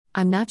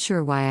I'm not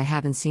sure why I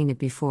haven't seen it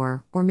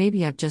before, or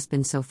maybe I've just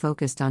been so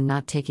focused on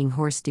not taking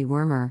horse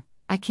dewormer.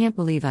 I can't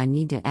believe I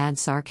need to add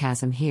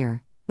sarcasm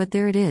here, but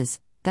there it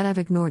is, that I've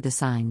ignored the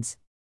signs.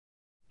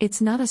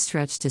 It's not a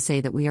stretch to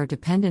say that we are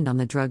dependent on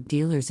the drug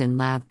dealers in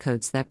lab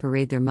coats that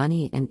parade their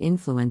money and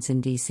influence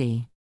in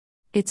DC.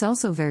 It's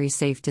also very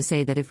safe to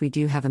say that if we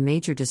do have a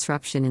major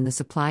disruption in the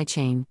supply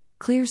chain,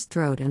 clears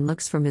throat and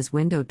looks from his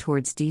window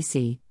towards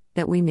DC,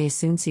 that we may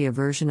soon see a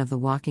version of The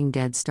Walking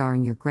Dead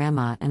starring your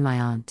grandma and my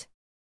aunt.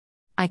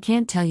 I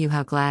can't tell you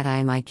how glad I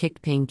am I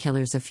kicked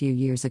painkillers a few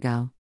years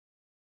ago.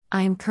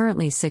 I am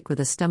currently sick with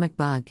a stomach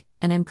bug,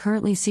 and am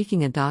currently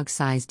seeking a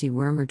dog-sized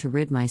dewormer to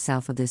rid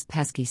myself of this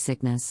pesky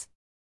sickness.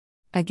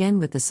 Again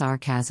with the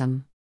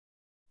sarcasm.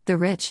 The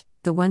rich,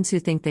 the ones who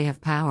think they have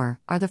power,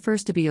 are the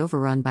first to be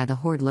overrun by the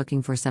horde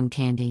looking for some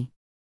candy.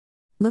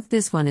 Look,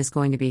 this one is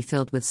going to be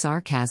filled with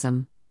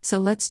sarcasm, so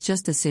let's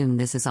just assume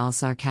this is all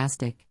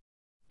sarcastic.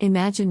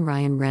 Imagine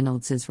Ryan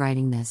Reynolds is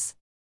writing this.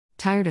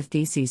 Tired of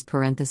theses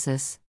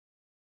parenthesis.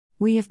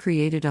 We have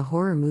created a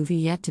horror movie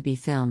yet to be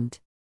filmed.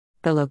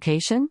 The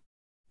location?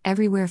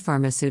 Everywhere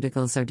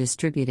pharmaceuticals are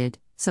distributed,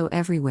 so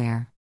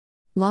everywhere.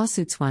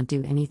 Lawsuits won't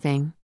do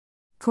anything.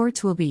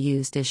 Courts will be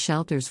used as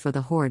shelters for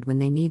the horde when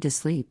they need to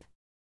sleep.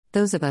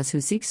 Those of us who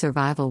seek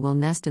survival will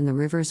nest in the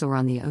rivers or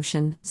on the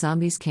ocean.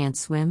 Zombies can't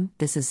swim,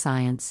 this is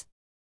science.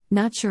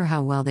 Not sure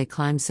how well they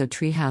climb, so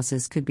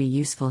treehouses could be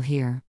useful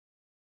here.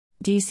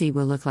 DC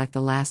will look like the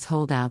last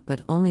holdout,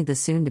 but only the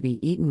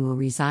soon-to-be-eaten will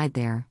reside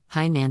there.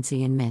 Hi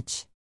Nancy and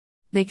Mitch.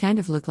 They kind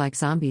of look like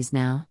zombies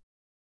now.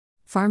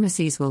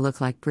 Pharmacies will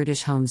look like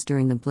British homes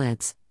during the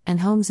Blitz, and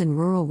homes in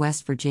rural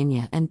West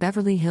Virginia and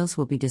Beverly Hills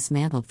will be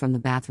dismantled from the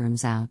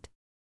bathrooms out.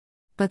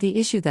 But the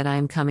issue that I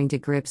am coming to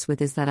grips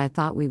with is that I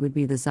thought we would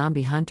be the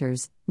zombie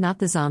hunters, not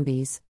the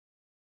zombies.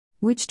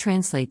 Which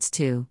translates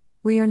to,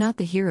 we are not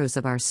the heroes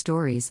of our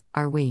stories,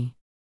 are we?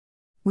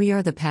 We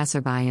are the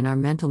passerby in our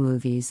mental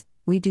movies.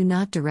 We do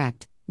not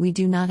direct, we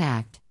do not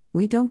act,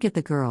 we don't get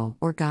the girl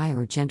or guy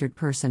or gendered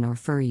person or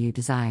fur you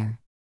desire.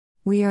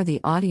 We are the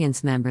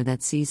audience member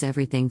that sees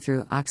everything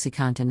through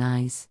OxyContin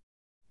eyes.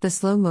 The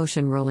slow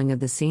motion rolling of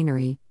the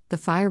scenery, the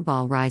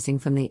fireball rising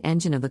from the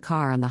engine of the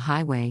car on the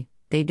highway,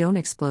 they don't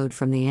explode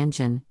from the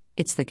engine,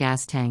 it's the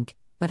gas tank,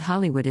 but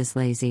Hollywood is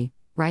lazy,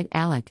 right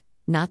Alec,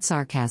 not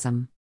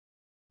sarcasm.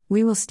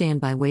 We will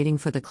stand by waiting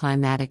for the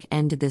climatic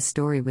end to this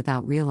story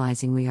without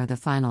realizing we are the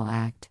final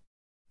act.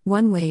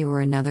 One way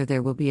or another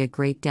there will be a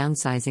great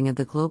downsizing of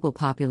the global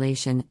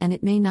population, and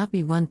it may not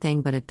be one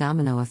thing but a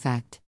domino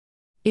effect.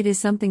 It is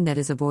something that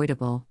is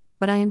avoidable,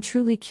 but I am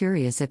truly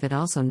curious if it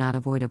also not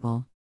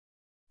avoidable.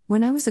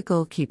 When I was a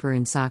goalkeeper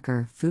in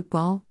soccer,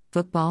 football,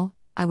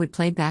 I would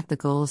play back the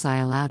goals I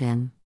allowed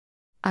in.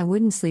 I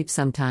wouldn't sleep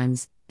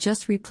sometimes,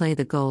 just replay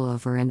the goal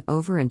over and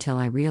over until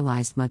I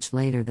realized much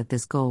later that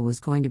this goal was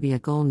going to be a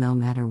goal no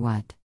matter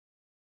what.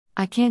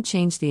 I can't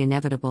change the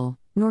inevitable,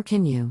 nor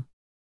can you.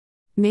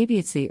 Maybe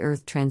it's the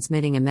earth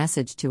transmitting a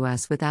message to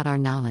us without our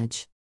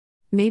knowledge.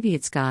 Maybe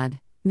it's God,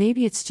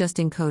 maybe it's just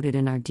encoded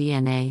in our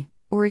DNA,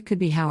 or it could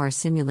be how our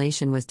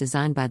simulation was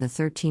designed by the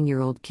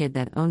 13-year-old kid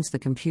that owns the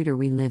computer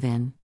we live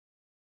in.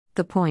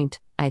 The point,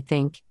 I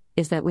think,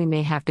 is that we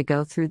may have to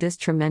go through this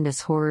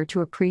tremendous horror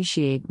to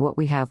appreciate what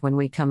we have when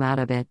we come out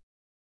of it.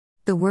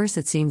 The worse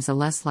it seems, the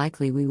less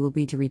likely we will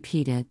be to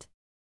repeat it.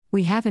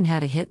 We haven't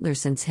had a Hitler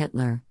since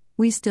Hitler,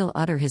 we still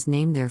utter his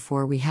name,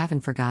 therefore we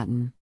haven't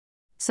forgotten.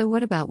 So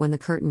what about when the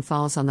curtain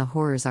falls on the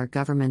horrors our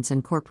governments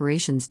and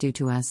corporations do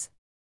to us?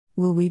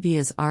 Will we be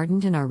as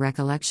ardent in our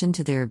recollection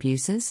to their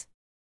abuses?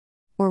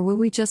 Or will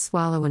we just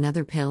swallow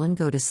another pill and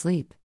go to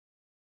sleep?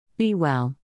 Be well.